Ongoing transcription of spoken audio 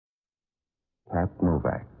Pat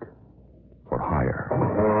Novak, for hire.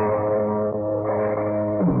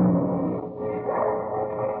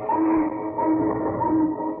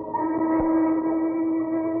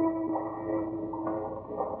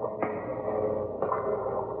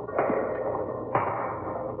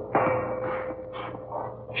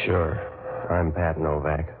 Sure. I'm Pat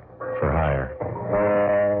Novak, for hire.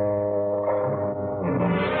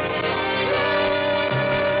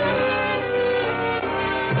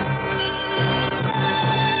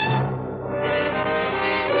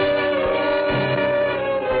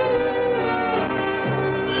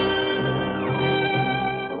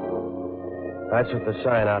 That's what the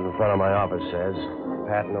sign out in front of my office says.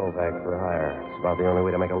 Pat Novak for hire. It's about the only way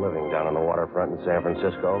to make a living down on the waterfront in San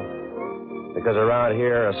Francisco. Because around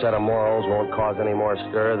here, a set of morals won't cause any more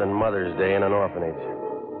stir than Mother's Day in an orphanage.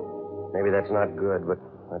 Maybe that's not good, but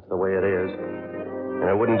that's the way it is. And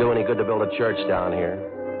it wouldn't do any good to build a church down here,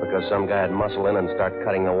 because some guy'd muscle in and start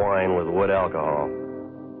cutting the wine with wood alcohol.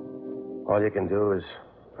 All you can do is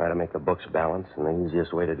try to make the books balance, and the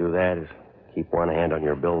easiest way to do that is keep one hand on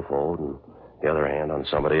your billfold and the other hand on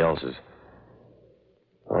somebody else's.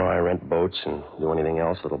 Oh, I rent boats and do anything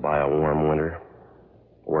else that'll buy a warm winter.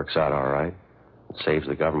 It works out all right. It saves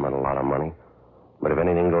the government a lot of money. But if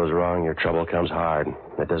anything goes wrong, your trouble comes hard.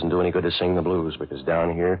 It doesn't do any good to sing the blues, because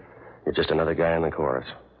down here, you're just another guy in the chorus.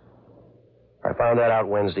 I found that out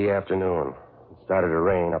Wednesday afternoon. It started to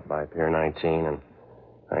rain up by Pier 19, and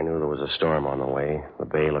I knew there was a storm on the way. The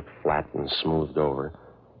bay looked flat and smoothed over.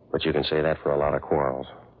 But you can say that for a lot of quarrels.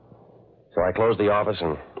 So I closed the office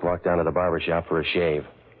and walked down to the barber shop for a shave.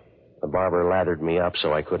 The barber lathered me up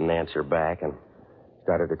so I couldn't answer back and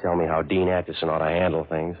started to tell me how Dean Atchison ought to handle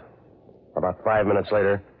things. About 5 minutes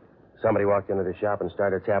later, somebody walked into the shop and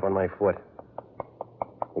started tapping my foot.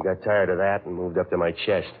 He got tired of that and moved up to my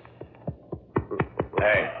chest.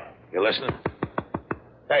 Hey, you listening?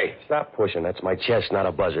 Hey. Stop pushing. That's my chest, not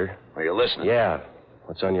a buzzer. Are you listening? Yeah.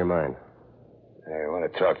 What's on your mind? Hey, I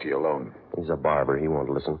want to talk to you alone. He's a barber. He won't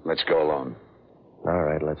listen. Let's go alone. All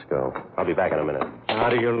right, let's go. I'll be back in a minute. How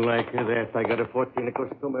do you like that? I got a 14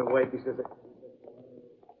 costume wife. He says...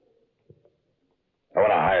 I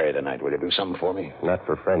want to hire you tonight. Will you do something for me? Not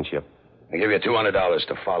for friendship. I give you $200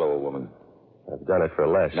 to follow a woman. I've done it for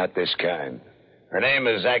less. Not this kind. Her name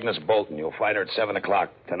is Agnes Bolton. You'll find her at 7 o'clock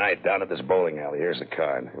tonight down at this bowling alley. Here's the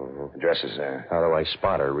card. Mm-hmm. Address is there. How do I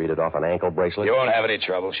spot her? Read it off an ankle bracelet? You won't have any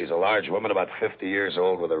trouble. She's a large woman, about 50 years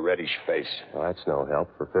old, with a reddish face. Well, that's no help.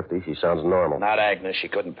 For 50, she sounds normal. Not Agnes. She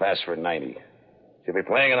couldn't pass for 90. She'll be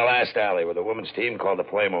playing in the last alley with a women's team called the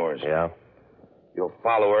Playmores. Yeah? You'll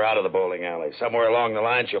follow her out of the bowling alley. Somewhere along the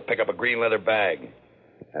line, she'll pick up a green leather bag.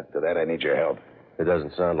 After that, I need your help. It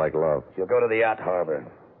doesn't sound like love. You'll go to the yacht harbor.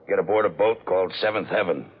 Get aboard a boat called Seventh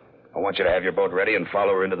Heaven. I want you to have your boat ready and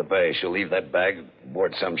follow her into the bay. She'll leave that bag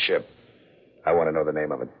aboard some ship. I want to know the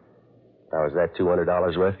name of it. Now, is that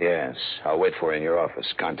 $200 worth? Yes. I'll wait for you in your office.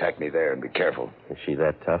 Contact me there and be careful. Is she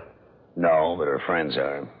that tough? No, but her friends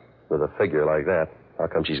are. With a figure like that, how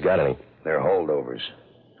come she's got any? They're holdovers.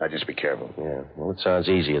 Now, just be careful. Yeah, well, it sounds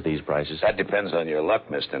easy at these prices. That depends on your luck,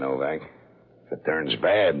 Mr. Novak. If it turns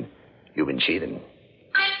bad, you've been cheating.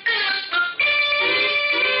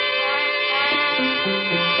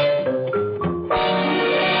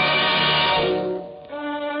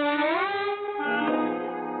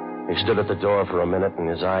 He stood at the door for a minute, and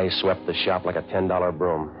his eyes swept the shop like a $10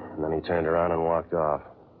 broom. And then he turned around and walked off.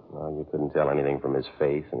 Well, you couldn't tell anything from his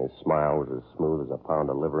face, and his smile was as smooth as a pound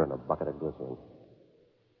of liver in a bucket of glycerin.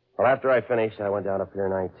 Well, after I finished, I went down to Pier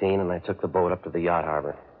 19, and I took the boat up to the yacht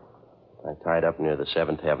harbor. I tied up near the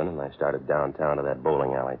Seventh Heaven, and I started downtown to that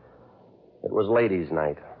bowling alley. It was ladies'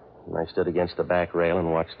 night, and I stood against the back rail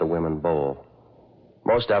and watched the women bowl.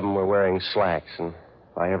 Most of them were wearing slacks, and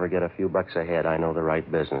if I ever get a few bucks ahead, I know the right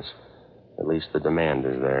business. At least the demand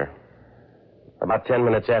is there. About 10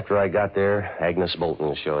 minutes after I got there, Agnes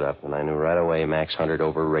Bolton showed up, and I knew right away Max Hunter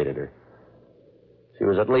overrated her. She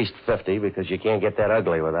was at least 50, because you can't get that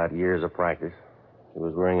ugly without years of practice. She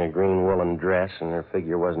was wearing a green woolen dress, and her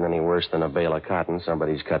figure wasn't any worse than a bale of cotton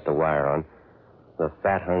somebody's cut the wire on. The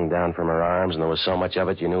fat hung down from her arms, and there was so much of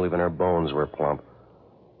it you knew even her bones were plump.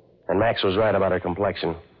 And Max was right about her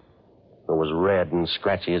complexion. It was red and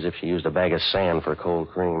scratchy as if she used a bag of sand for cold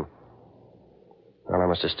cream. Well, I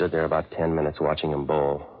must have stood there about 10 minutes watching him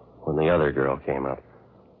bowl when the other girl came up.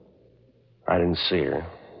 I didn't see her,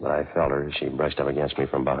 but I felt her as she brushed up against me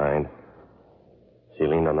from behind. She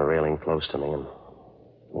leaned on the railing close to me, and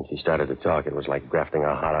when she started to talk, it was like grafting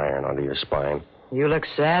a hot iron onto your spine. You look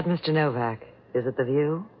sad, Mr. Novak. Is it the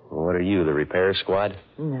view? What are you, the repair squad?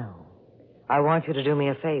 No. I want you to do me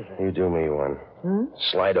a favor. You do me one.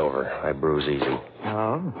 Slide over. I bruise easy.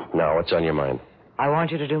 No. Now, what's on your mind? I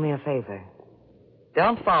want you to do me a favor.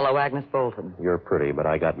 Don't follow Agnes Bolton. You're pretty, but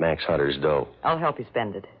I got Max Hunter's dough. I'll help you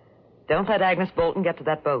spend it. Don't let Agnes Bolton get to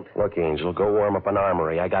that boat. Look, Angel, go warm up an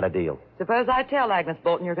armory. I got a deal. Suppose I tell Agnes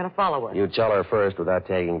Bolton you're going to follow her. You tell her first without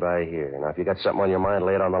tagging by here. Now, if you got something on your mind,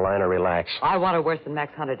 lay it on the line or relax. I want her worse than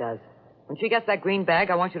Max Hunter does. When she gets that green bag,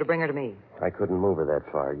 I want you to bring her to me. I couldn't move her that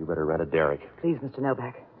far. You better rent a derrick. Please, Mr.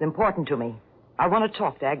 Novak. It's important to me. I want to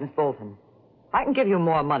talk to Agnes Bolton. I can give you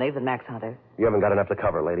more money than Max Hunter. You haven't got enough to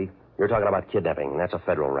cover, lady. You're talking about kidnapping, and that's a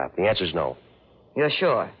federal rap. The answer's no. You're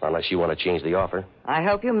sure? Unless you want to change the offer. I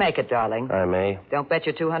hope you make it, darling. I may. Don't bet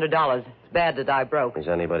your $200. It's bad to die broke. Is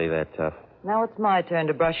anybody that tough? Now it's my turn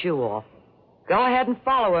to brush you off. Go ahead and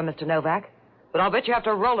follow her, Mr. Novak. But I'll bet you have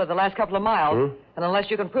to roll her the last couple of miles. And unless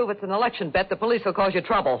you can prove it's an election bet, the police will cause you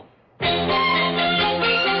trouble. Well,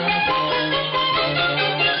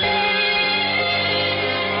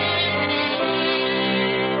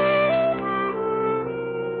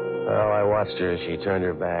 I watched her as she turned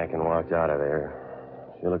her back and walked out of there.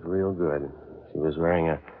 She looked real good. She was wearing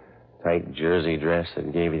a tight jersey dress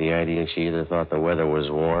that gave you the idea she either thought the weather was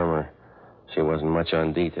warm or she wasn't much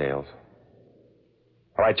on details.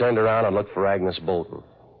 Well, I turned around and looked for Agnes Bolton.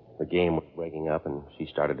 The game was breaking up, and she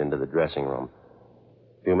started into the dressing room.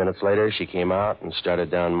 A few minutes later, she came out and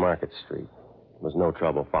started down Market Street. There was no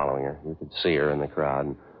trouble following her. You could see her in the crowd.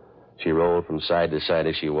 And she rolled from side to side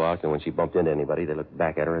as she walked, and when she bumped into anybody, they looked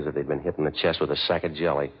back at her as if they'd been hit in the chest with a sack of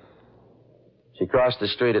jelly. She crossed the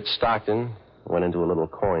street at Stockton and went into a little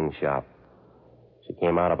coin shop. She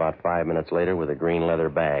came out about 5 minutes later with a green leather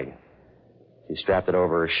bag. She strapped it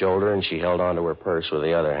over her shoulder, and she held onto her purse with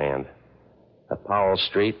the other hand. At Powell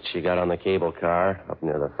Street, she got on the cable car up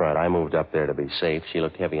near the front. I moved up there to be safe. She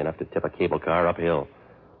looked heavy enough to tip a cable car uphill.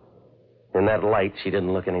 In that light, she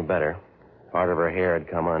didn't look any better. Part of her hair had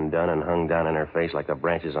come undone and hung down in her face like the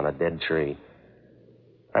branches on a dead tree.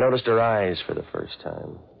 I noticed her eyes for the first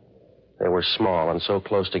time. They were small and so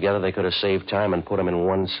close together they could have saved time and put them in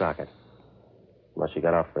one socket. Well, she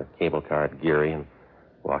got off the cable car at Geary and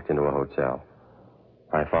walked into a hotel.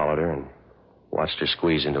 I followed her and watched her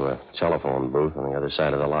squeeze into a telephone booth on the other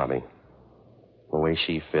side of the lobby. The way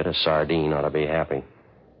she fit, a sardine ought to be happy.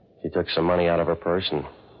 She took some money out of her purse and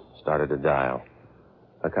started to dial.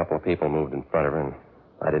 A couple of people moved in front of her, and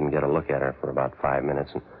I didn't get a look at her for about 5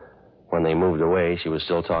 minutes. And when they moved away, she was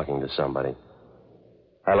still talking to somebody.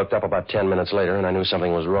 I looked up about 10 minutes later, and I knew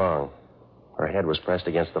something was wrong. Her head was pressed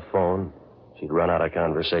against the phone. She'd run out of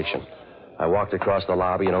conversation. I walked across the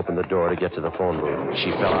lobby and opened the door to get to the phone booth.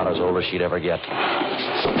 She fell out as old as she'd ever get.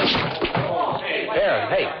 There,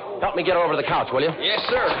 hey, help me get her over to the couch, will you? Yes,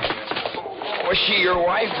 sir. Was she your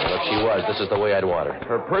wife? If she was, this is the way I'd want her.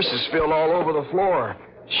 Her purse is spilled all over the floor.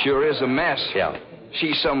 Sure is a mess. Yeah.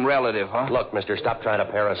 She's some relative, huh? Look, mister, stop trying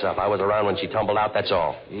to pair us up. I was around when she tumbled out, that's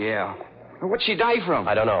all. Yeah. What'd she die from?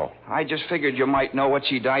 I don't know. I just figured you might know what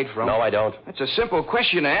she died from. No, I don't. That's a simple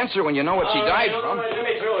question to answer when you know what she died from. All right, let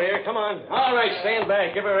me through here. Come on. All right, stand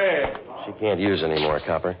back. Give her air. She can't use anymore,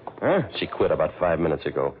 Copper. Huh? She quit about 5 minutes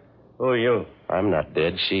ago. Who are you? I'm not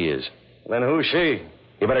dead. She is. Then who's she?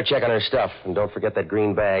 You better check on her stuff, and don't forget that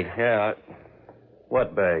green bag. Yeah.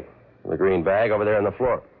 What bag? The green bag over there on the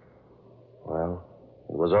floor. Well,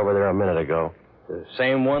 it was over there a minute ago. The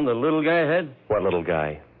same one the little guy had? What little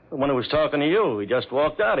guy? The one who was talking to you. He just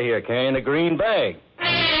walked out of here carrying a green bag.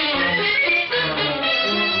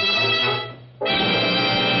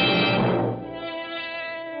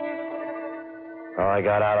 Well, I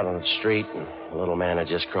got out on the street, and the little man had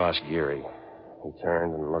just crossed Geary. He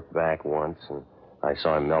turned and looked back once, and I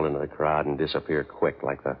saw him melt into the crowd and disappear quick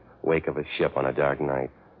like the wake of a ship on a dark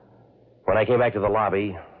night. When I came back to the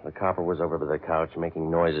lobby, the copper was over by the couch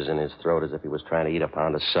making noises in his throat as if he was trying to eat a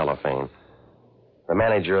pound of cellophane. The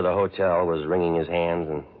manager of the hotel was wringing his hands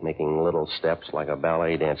and making little steps like a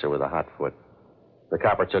ballet dancer with a hot foot. The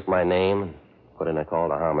copper took my name and put in a call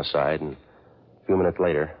to homicide, and a few minutes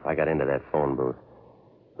later, I got into that phone booth.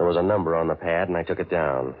 There was a number on the pad, and I took it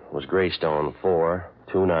down. It was Greystone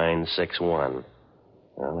 42961.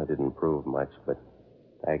 Well, it didn't prove much, but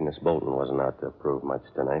Agnes Bolton wasn't out to prove much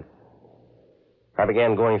tonight. I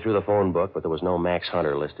began going through the phone book, but there was no Max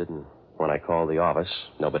Hunter listed, and when I called the office,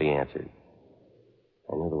 nobody answered.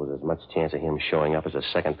 I knew there was as much chance of him showing up as a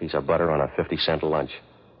second piece of butter on a 50-cent lunch.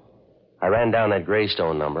 I ran down that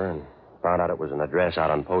Greystone number and found out it was an address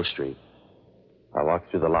out on Post Street. I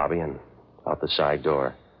walked through the lobby and out the side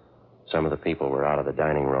door. Some of the people were out of the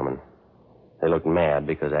dining room, and they looked mad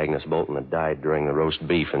because Agnes Bolton had died during the roast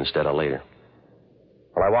beef instead of later.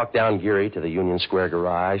 Well, I walked down Geary to the Union Square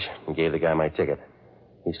garage and gave the guy my ticket.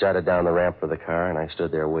 He started down the ramp for the car, and I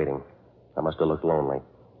stood there waiting. I must have looked lonely,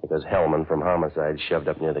 because Hellman from Homicide shoved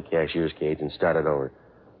up near the cashier's cage and started over.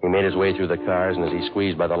 He made his way through the cars, and as he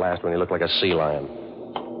squeezed by the last one, he looked like a sea lion.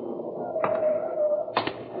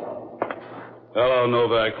 Hello,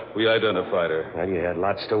 Novak. We identified her. Well, you had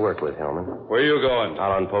lots to work with, Hellman. Where are you going?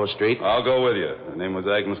 Out on Post Street. I'll go with you. Her name was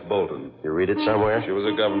Agnes Bolton. You read it somewhere? She was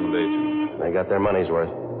a government agent. They got their money's worth.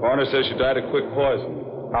 Coroner says she died of quick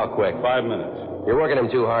poison. How quick? 5 minutes. You're working him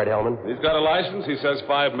too hard, Hellman. He's got a license. He says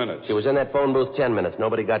 5 minutes. She was in that phone booth 10 minutes.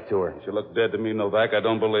 Nobody got to her. She looked dead to me, Novak. I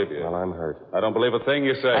don't believe you. Well, I'm hurt. I don't believe a thing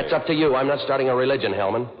you say. That's up to you. I'm not starting a religion,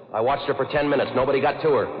 Hellman. I watched her for 10 minutes. Nobody got to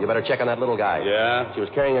her. You better check on that little guy. Yeah? She was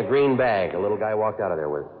carrying a green bag. A little guy walked out of there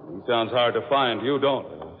with it. He sounds hard to find. You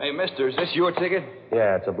don't. Hey, mister, is this your ticket?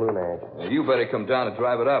 Yeah, it's a blue nag. You better come down and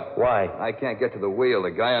drive it up. Why? I can't get to the wheel. The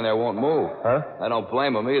guy on there won't move. Huh? I don't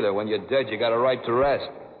blame him either. When you're dead, you got a right to rest.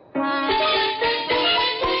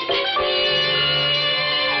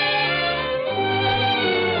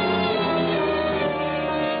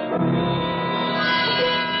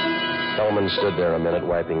 Hellman stood there a minute,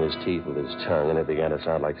 wiping his teeth with his tongue, and it began to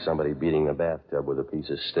sound like somebody beating the bathtub with a piece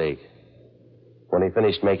of steak. When he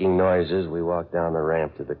finished making noises, we walked down the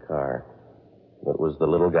ramp to the car. It was the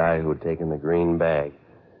little guy who had taken the green bag.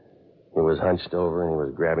 He was hunched over, and he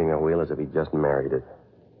was grabbing the wheel as if he'd just married it.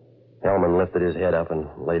 Hellman lifted his head up and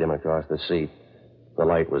laid him across the seat. The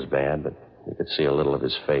light was bad, but you could see a little of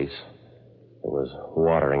his face. There was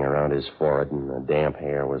watering around his forehead, and the damp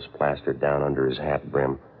hair was plastered down under his hat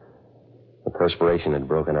brim. The perspiration had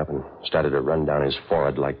broken up and started to run down his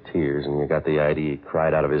forehead like tears, and you got the idea he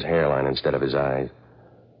cried out of his hairline instead of his eyes.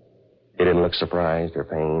 He didn't look surprised or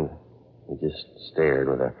pained. He just stared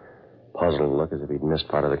with a puzzled look as if he'd missed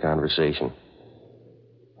part of the conversation.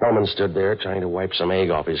 Hellman stood there trying to wipe some egg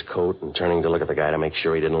off his coat and turning to look at the guy to make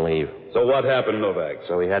sure he didn't leave. So what happened, Novak?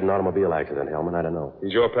 So he had an automobile accident, Hellman. I don't know.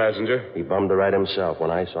 He's your passenger? He bummed the ride himself. When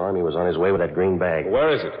I saw him, he was on his way with that green bag. Where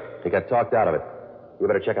is it? He got talked out of it. You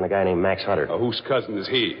better check on a guy named Max Hunter. Whose cousin is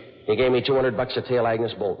he? He gave me $200 to tail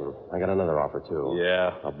Agnes Bolton. I got another offer, too.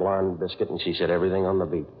 Yeah? A blonde biscuit, and she said everything on the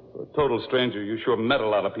beat. For a total stranger, you sure met a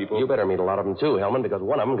lot of people. You better meet a lot of them, too, Hellman, because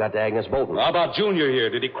one of them got to Agnes Bolton. How about Junior here?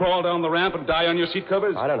 Did he crawl down the ramp and die on your seat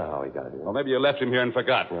covers? I don't know how he got here. Well, maybe you left him here and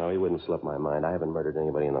forgot. No, he wouldn't slip my mind. I haven't murdered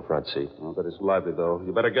anybody in the front seat. Oh, but it's lively, though.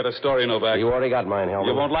 You better get a story, Novak. You already got mine, Hellman.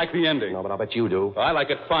 You won't like the ending. No, but I'll bet you do. I like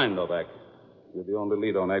it fine, Novak. You're the only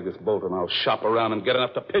lead on Agnes Bolton. I'll shop around and get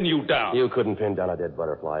enough to pin you down. You couldn't pin down a dead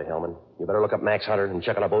butterfly, Hellman. You better look up Max Hunter and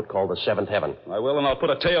check on a boat called the Seventh Heaven. I will, and I'll put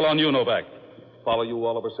a tail on you, Novak. Follow you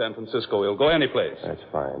all over San Francisco. He'll go any place. That's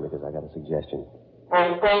fine, because I got a suggestion.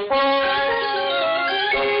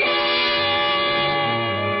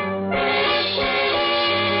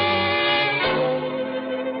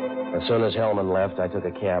 As soon as Hellman left, I took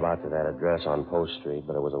a cab out to that address on Post Street,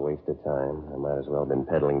 but it was a waste of time. I might as well have been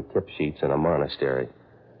peddling tip sheets in a monastery.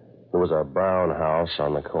 There was a brown house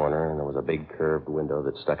on the corner, and there was a big curved window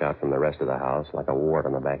that stuck out from the rest of the house like a wart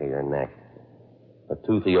on the back of your neck. A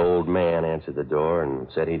toothy old man answered the door and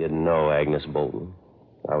said he didn't know Agnes Bolton.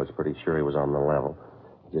 I was pretty sure he was on the level.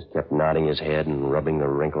 He just kept nodding his head and rubbing the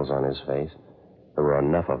wrinkles on his face. There were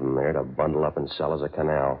enough of them there to bundle up and sell as a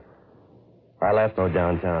canal. I left for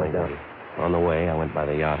downtown. On the way, I went by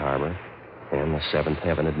the yacht harbor, and the Seventh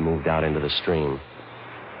Heaven had moved out into the stream.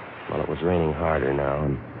 Well, it was raining harder now,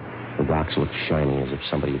 and the rocks looked shiny as if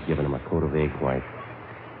somebody had given them a coat of egg white.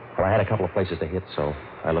 Well, I had a couple of places to hit, so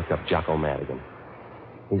I looked up Jocko Madigan.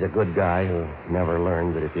 He's a good guy who never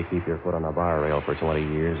learned that if you keep your foot on a bar rail for 20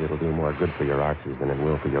 years, it'll do more good for your arches than it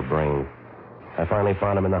will for your brain. I finally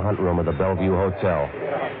found him in the hunt room of the Bellevue Hotel.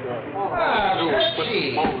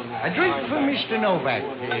 Gee, a drink for Mr. Novak.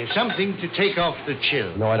 Something to take off the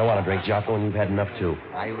chill. No, I don't want to drink, Jocko, and you've had enough, too.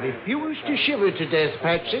 I refuse to shiver to death,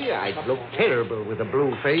 Patsy. I'd look terrible with a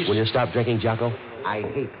blue face. Will you stop drinking, Jocko? I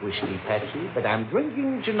hate whiskey, Patsy, but I'm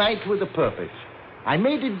drinking tonight with a purpose. I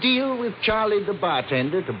made a deal with Charlie the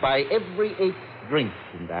bartender to buy every 8th drink,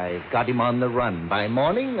 and I've got him on the run. By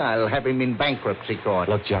morning, I'll have him in bankruptcy court.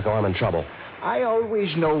 Look, Jocko, I'm in trouble. I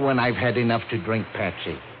always know when I've had enough to drink,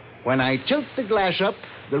 Patsy. When I tilt the glass up,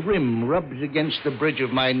 the rim rubs against the bridge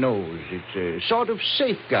of my nose. It's a sort of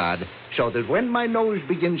safeguard, so that when my nose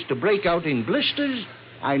begins to break out in blisters,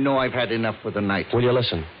 I know I've had enough for the night. Will you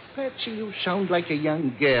listen? Patsy, you sound like a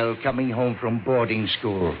young girl coming home from boarding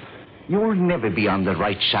school. You'll never be on the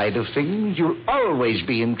right side of things. You'll always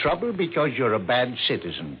be in trouble because you're a bad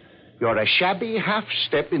citizen. You're a shabby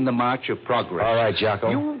half-step in the march of progress. All right, Jocko.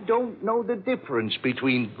 You don't know the difference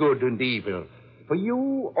between good and evil. For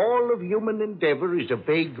you, all of human endeavor is a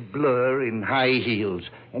vague blur in high heels,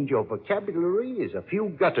 and your vocabulary is a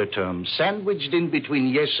few gutter terms sandwiched in between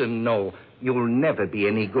yes and no. You'll never be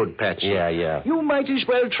any good, Patsy. Yeah. You might as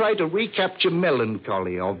well try to recapture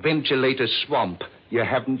melancholy or ventilate a swamp. You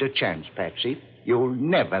haven't a chance, Patsy. You'll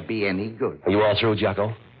never be any good. Are you all through,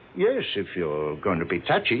 Jocko? Yes, if you're going to be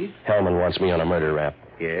touchy. Hellman wants me on a murder rap.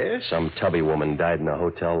 Yes? Some tubby woman died in a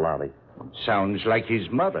hotel lobby. Sounds like his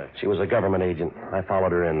mother. She was a government agent. I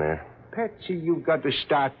followed her in there. Patsy, you've got to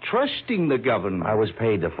start trusting the government. I was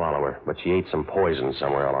paid to follow her, but she ate some poison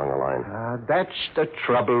somewhere along the line. That's the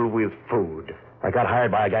trouble with food. I got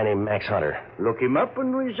hired by a guy named Max Hunter. Look him up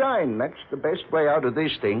and resign. That's the best way out of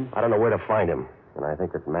this thing. I don't know where to find him, and I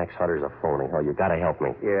think that Max Hunter's a phony. Oh, you gotta help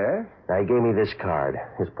me. Yeah? Now, he gave me this card.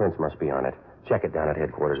 His prints must be on it. Check it down at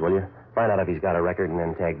headquarters, will you? Find out if he's got a record and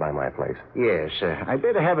then tag by my place. Yes, I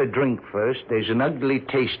better have a drink first. There's an ugly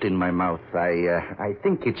taste in my mouth. I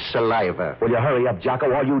think it's saliva. Will you hurry up,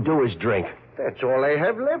 Jocko? All you do is drink. That's all I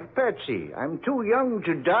have left, Patsy. I'm too young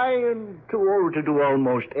to die and too old to do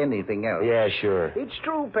almost anything else. Yeah, sure. It's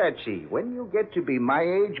true, Patsy. When you get to be my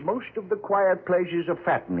age, most of the quiet pleasures are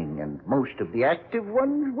fattening, and most of the active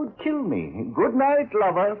ones would kill me. Good night,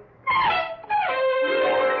 lover.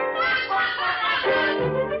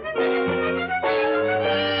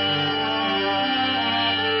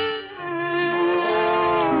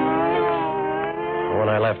 When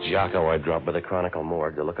I left Jocko, I dropped by the Chronicle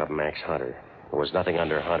morgue to look up Max Hunter. There was nothing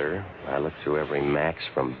under Hunter. I looked through every Max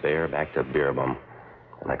from Bear back to Beer Bum,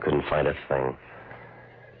 and I couldn't find a thing.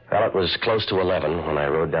 Well, it was close to 11 when I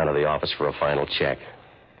rode down to the office for a final check.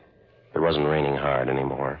 It wasn't raining hard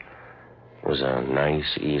anymore. It was a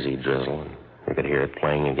nice, easy drizzle, and you could hear it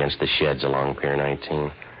playing against the sheds along Pier 19.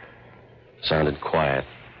 It sounded quiet,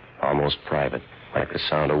 almost private, like the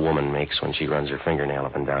sound a woman makes when she runs her fingernail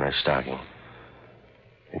up and down her stocking.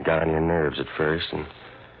 It got on your nerves at first, and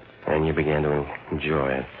then you began to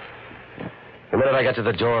enjoy it. The minute I got to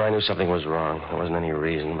the door, I knew something was wrong. There wasn't any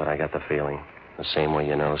reason, but I got the feeling. The same way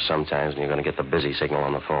you know sometimes when you're going to get the busy signal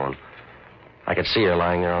on the phone. I could see her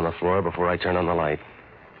lying there on the floor before I turned on the light.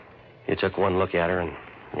 You took one look at her, and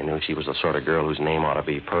you knew she was the sort of girl whose name ought to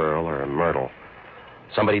be Pearl or Myrtle.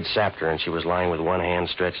 Somebody'd sapped her, and she was lying with one hand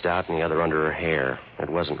stretched out and the other under her hair. It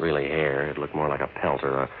wasn't really hair. It looked more like a pelt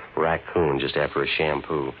or a raccoon just after a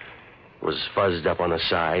shampoo. It was fuzzed up on the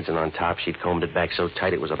sides, and on top she'd combed it back so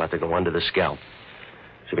tight it was about to go under the scalp.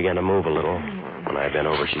 She began to move a little. When I bent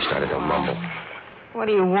over, she started to mumble. What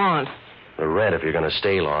do you want? The rent, if you're going to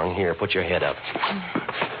stay long. Here, put your head up.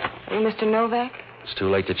 Are you Mr. Novak? It's too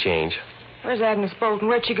late to change. Where's Agnes Bolton?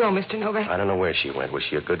 Where'd she go, Mr. Novak? I don't know where she went. Was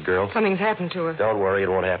she a good girl? Something's happened to her. Don't worry, it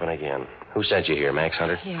won't happen again. Who sent you here, Max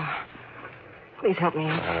Hunter? Yeah. Please help me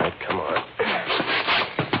out. All right, come on.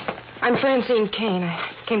 I'm Francine Kane. I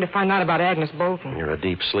came to find out about Agnes Bolton. You're a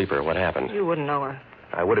deep sleeper. What happened? You wouldn't know her.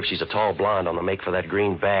 I would if she's a tall blonde on the make for that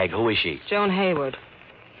green bag. Who is she? Joan Hayward.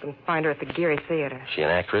 You can find her at the Geary Theater. She an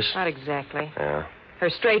actress? Not exactly. Yeah. Her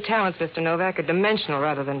stray talents, Mr. Novak, are dimensional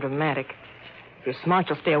rather than dramatic. If you're smart,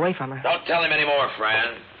 you'll stay away from her. Don't tell him any more,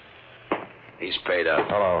 Fran. He's paid up.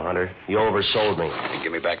 Hello, Hunter. You oversold me. You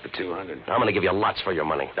give me back the 200. I'm going to give you lots for your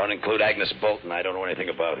money. Don't include Agnes Bolton. I don't know anything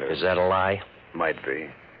about her. Is that a lie? Might be.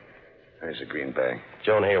 There's a green bag.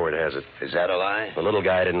 Joan Hayward has it. Is that a lie? The little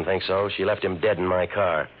guy didn't think so. She left him dead in my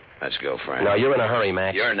car. Let's go, Fran. No, you're in a hurry,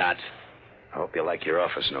 Max. You're not. I hope you like your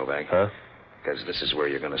office, Novak. Huh? Because this is where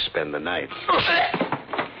you're going to spend the night.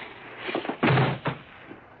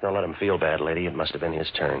 Don't let him feel bad, lady. It must have been his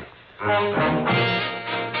turn.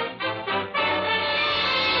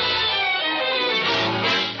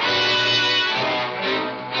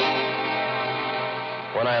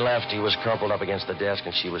 When I left, he was crumpled up against the desk,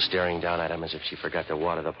 and she was staring down at him as if she forgot to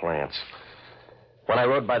water the plants. When I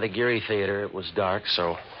rode by the Geary Theater, it was dark,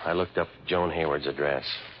 so I looked up Joan Hayward's address.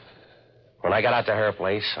 When I got out to her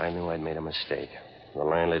place, I knew I'd made a mistake. The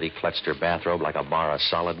landlady clutched her bathrobe like a bar of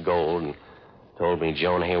solid gold and told me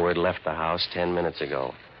Joan Hayward left the house 10 minutes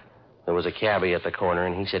ago. There was a cabbie at the corner,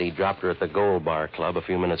 and he said he dropped her at the Gold Bar Club a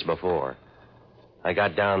few minutes before. I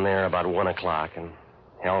got down there about 1 o'clock, and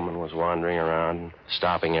Hellman was wandering around,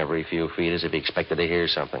 stopping every few feet as if he expected to hear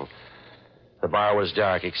something. The bar was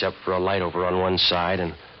dark except for a light over on one side,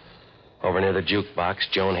 and over near the jukebox,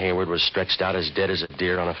 Joan Hayward was stretched out as dead as a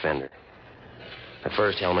deer on a fender. At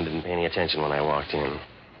first, Hellman didn't pay any attention when I walked in.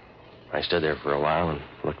 I stood there for a while and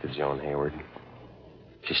looked at Joan Hayward.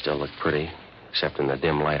 She still looked pretty, except in the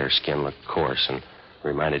dim light her skin looked coarse and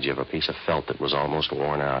reminded you of a piece of felt that was almost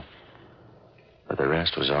worn out. But the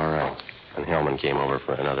rest was all right, and Hellman came over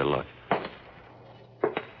for another look.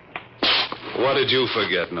 What did you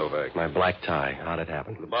forget, Novak? My black tie. How'd it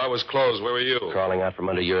happen? The bar was closed. Where were you? Crawling out from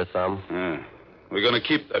under your thumb? Yeah. We're going to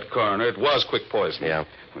keep that coroner. It was quick poisoning. Yeah.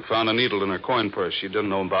 We found a needle in her coin purse. She didn't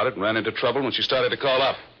know about it and ran into trouble when she started to call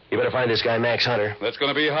up. You better find this guy, Max Hunter. That's going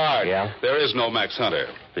to be hard. Yeah? There is no Max Hunter.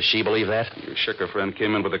 Does she believe that? Your Schicker friend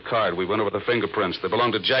came in with a card. We went over the fingerprints. They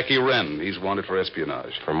belong to Jackie Wren. He's wanted for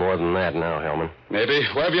espionage. For more than that now, Hellman. Maybe.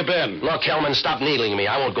 Where have you been? Look, Hellman, stop needling me.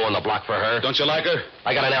 I won't go on the block for her. Don't you like her?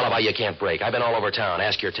 I got an alibi you can't break. I've been all over town.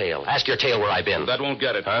 Ask your tail. Ask your tail where I've been. That won't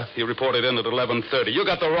get it. Huh? He reported in at 11:30. You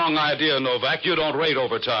got the wrong idea, Novak. You don't rate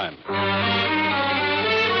overtime.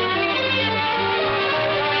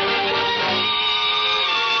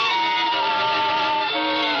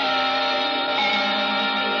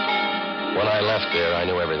 When I left there, I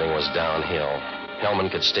knew everything was downhill. Hellman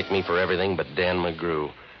could stick me for everything but Dan McGrew.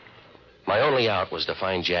 My only out was to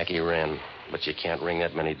find Jackie Wren, but you can't ring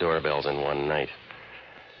that many doorbells in one night.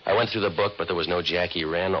 I went through the book, but there was no Jackie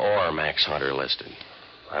Wren or Max Hunter listed.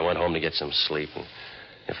 I went home to get some sleep, and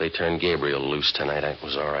if they turned Gabriel loose tonight, it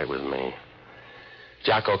was all right with me.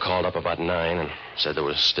 Jocko called up about 9 and said there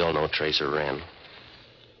was still no trace of Wren.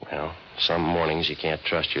 Well, some mornings you can't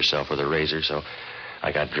trust yourself with a razor, so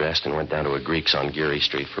I got dressed and went down to a Greek's on Geary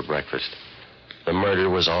Street for breakfast. The murder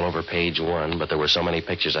was all over page 1, but there were so many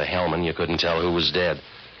pictures of Hellman you couldn't tell who was dead.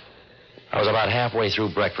 I was about halfway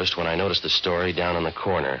through breakfast when I noticed the story down in the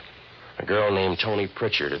corner. A girl named Tony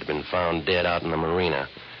Pritchard had been found dead out in the marina.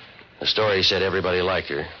 The story said everybody liked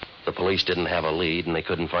her. The police didn't have a lead, and they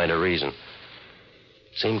couldn't find a reason.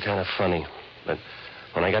 It seemed kind of funny, but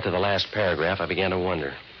when I got to the last paragraph, I began to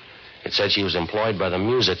wonder. It said she was employed by the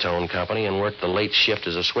Musitone Company and worked the late shift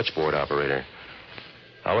as a switchboard operator.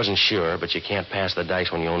 I wasn't sure, but you can't pass the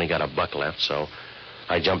dice when you only got $1 left, so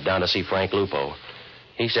I jumped down to see Frank Lupo.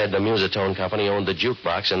 He said the Musitone Company owned the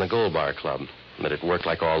jukebox and the Gold Bar Club, but it worked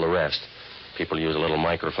like all the rest. People use a little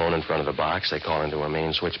microphone in front of the box. They call into a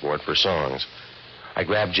main switchboard for songs. I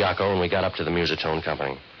grabbed Jocko, and we got up to the Musitone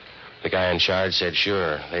Company. The guy in charge said,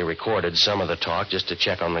 sure, they recorded some of the talk just to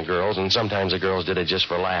check on the girls, and sometimes the girls did it just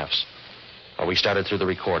for laughs. Well, we started through the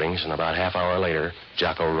recordings, and about half hour later,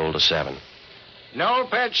 Jocko rolled a 7. No,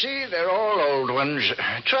 Patsy, they're all old ones.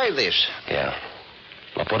 Try this. Yeah.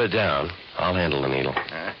 Well, put it down. I'll handle the needle.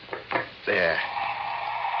 There.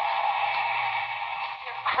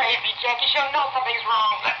 You're crazy, Jackie. She'll know something's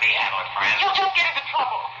wrong. Let me handle it, friend. You'll just get into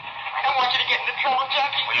trouble. I don't want you to get into trouble,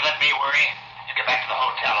 Jackie. Will you let me worry? You get back to the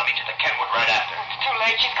hotel. I'll meet you at the Kenwood right after. It's too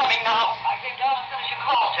late. She's coming now. I came down as soon as you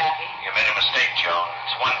called, Jackie. You made a mistake, Joe.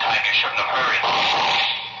 It's one time you shouldn't have hurried.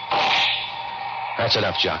 That's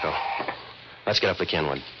enough, Jocko. Let's get up to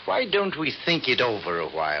Kenwood. Why don't we think it over a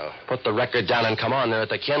while? Put the record down and come on there at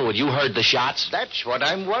the Kenwood. You heard the shots. That's what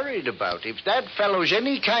I'm worried about. If that fellow's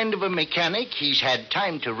any kind of a mechanic, he's had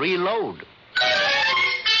time to reload.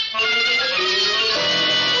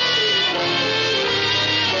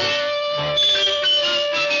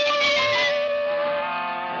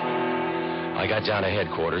 I got down to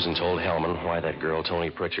headquarters and told Hellman why that girl,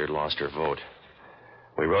 Tony Pritchard, lost her vote.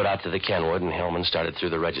 We rode out to the Kenwood, and Hellman started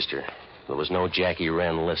through the register. There was no Jackie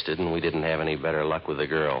Wren listed, and we didn't have any better luck with the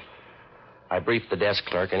girl. I briefed the desk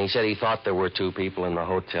clerk, and he said he thought there were 2 people in the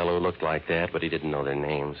hotel who looked like that, but he didn't know their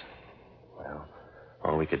names. Well,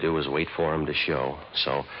 all we could do was wait for him to show.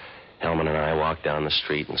 So Hellman and I walked down the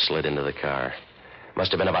street and slid into the car.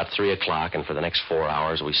 Must have been about 3 o'clock, and for the next 4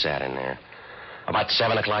 hours, we sat in there. About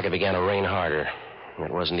 7 o'clock, it began to rain harder.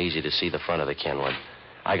 It wasn't easy to see the front of the Kenwood.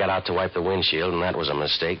 I got out to wipe the windshield, and that was a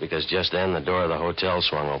mistake, because just then the door of the hotel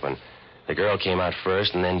swung open. The girl came out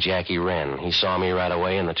first, and then Jackie Wren. He saw me right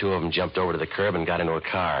away, and the 2 of them jumped over to the curb and got into a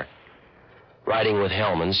car. Riding with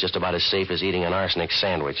Hellman's just about as safe as eating an arsenic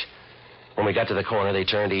sandwich. When we got to the corner, they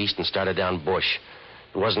turned east and started down Bush.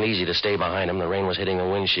 It wasn't easy to stay behind them. The rain was hitting the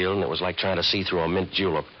windshield, and it was like trying to see through a mint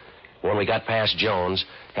julep. When we got past Jones,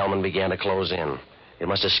 Hellman began to close in. It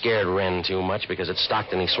must have scared Wren too much, because it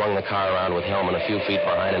stopped and he swung the car around with Hellman a few feet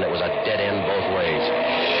behind, and it was a dead end both ways.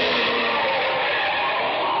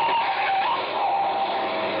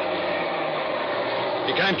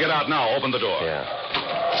 He can't get out now. Open the door. Yeah.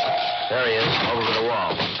 There he is, over to the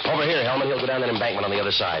wall. Over here, Hellman. He'll go down that embankment on the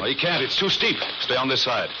other side. Well, he can't. It's too steep. Stay on this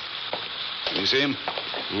side. Can you see him?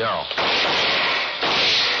 No.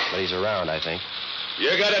 But he's around, I think. You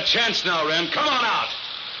got a chance now, Wren. Come on out.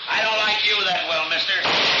 I don't like you that well, mister.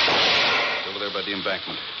 Over there by the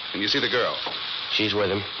embankment. Can you see the girl? She's with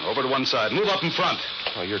him. Over to one side. Move up in front.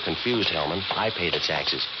 Oh, you're confused, Hellman. I pay the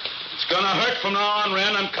taxes. It's gonna hurt from now on,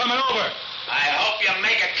 Wren. I'm coming over. I hope you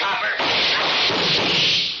make it, Copper.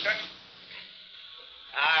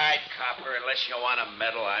 All right, Copper. Unless you want a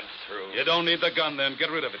medal, I'm through. You don't need the gun, then. Get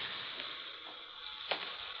rid of it.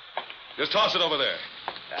 Just toss it over there.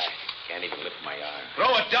 I can't even lift my arm.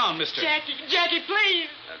 Throw it down, mister. Jackie,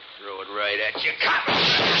 please. I'll throw it right at you, cop.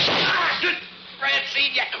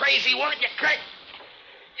 Francine, you crazy woman, you crazy.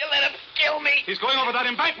 You let him kill me. He's going over that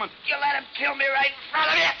embankment. You let him kill me right in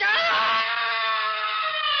front of you.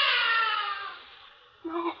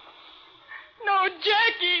 No,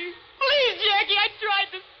 Jackie. Please, Jackie, I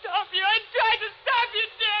tried to stop you. Jackie.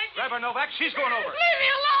 Grab her, Novak. She's going over. Leave me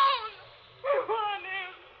alone. I want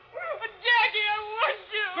him. Jackie, I want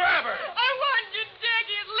you. Grab her. I want you,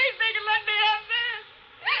 Jackie. At least they can let me have this.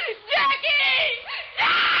 Jackie!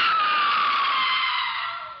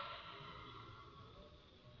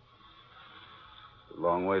 A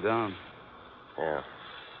long way down. Yeah.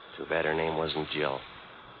 Too bad her name wasn't Jill.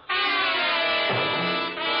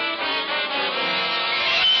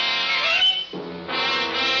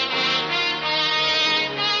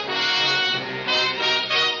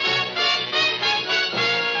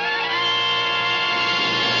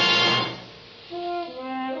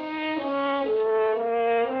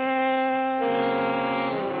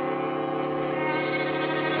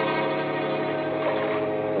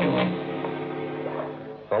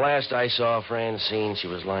 The last I saw of Francine, she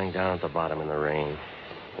was lying down at the bottom in the rain.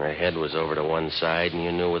 Her head was over to one side, and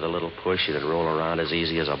you knew with a little push it'd roll around as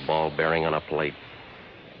easy as a ball bearing on a plate.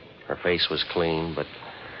 Her face was clean, but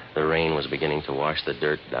the rain was beginning to wash the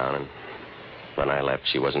dirt down, and when I left,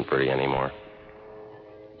 she wasn't pretty anymore.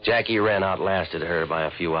 Jackie Wren outlasted her by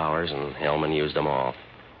a few hours, and Hellman used them all.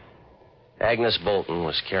 Agnes Bolton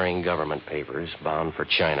was carrying government papers bound for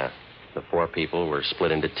China. The four people were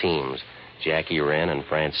split into teams. Jackie Wren and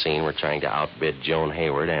Francine were trying to outbid Joan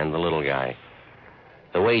Hayward and the little guy.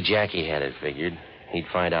 The way Jackie had it figured, he'd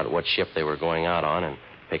find out what ship they were going out on and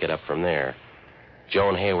pick it up from there.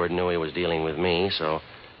 Joan Hayward knew he was dealing with me, so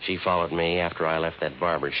she followed me after I left that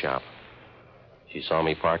barber shop. She saw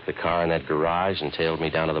me park the car in that garage and tailed me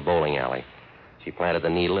down to the bowling alley. She planted the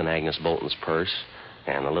needle in Agnes Bolton's purse,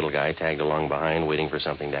 and the little guy tagged along behind waiting for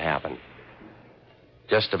something to happen.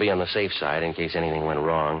 Just to be on the safe side in case anything went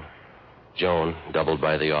wrong, Joan doubled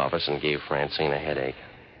by the office and gave Francine a headache.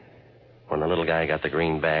 When the little guy got the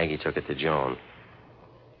green bag, he took it to Joan.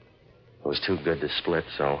 It was too good to split,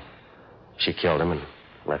 so she killed him and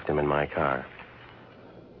left him in my car.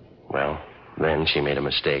 Well, then she made a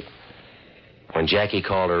mistake. When Jackie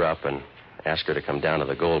called her up and asked her to come down to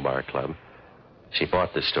the Gold Bar Club, she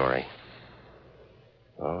bought the story.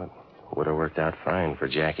 Well, it would have worked out fine for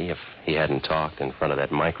Jackie if he hadn't talked in front of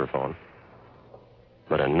that microphone.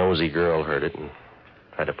 But a nosy girl heard it and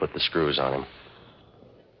tried to put the screws on him.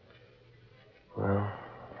 Well,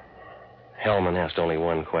 Hellman asked only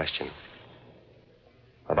one question.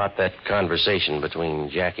 About that conversation between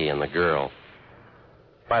Jackie and the girl.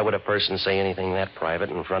 Why would a person say anything that private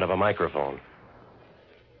in front of a microphone?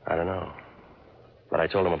 I don't know. But I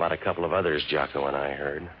told him about a couple of others Jocko and I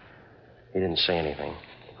heard. He didn't say anything,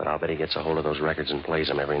 but I'll bet he gets a hold of those records and plays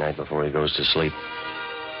them every night before he goes to sleep.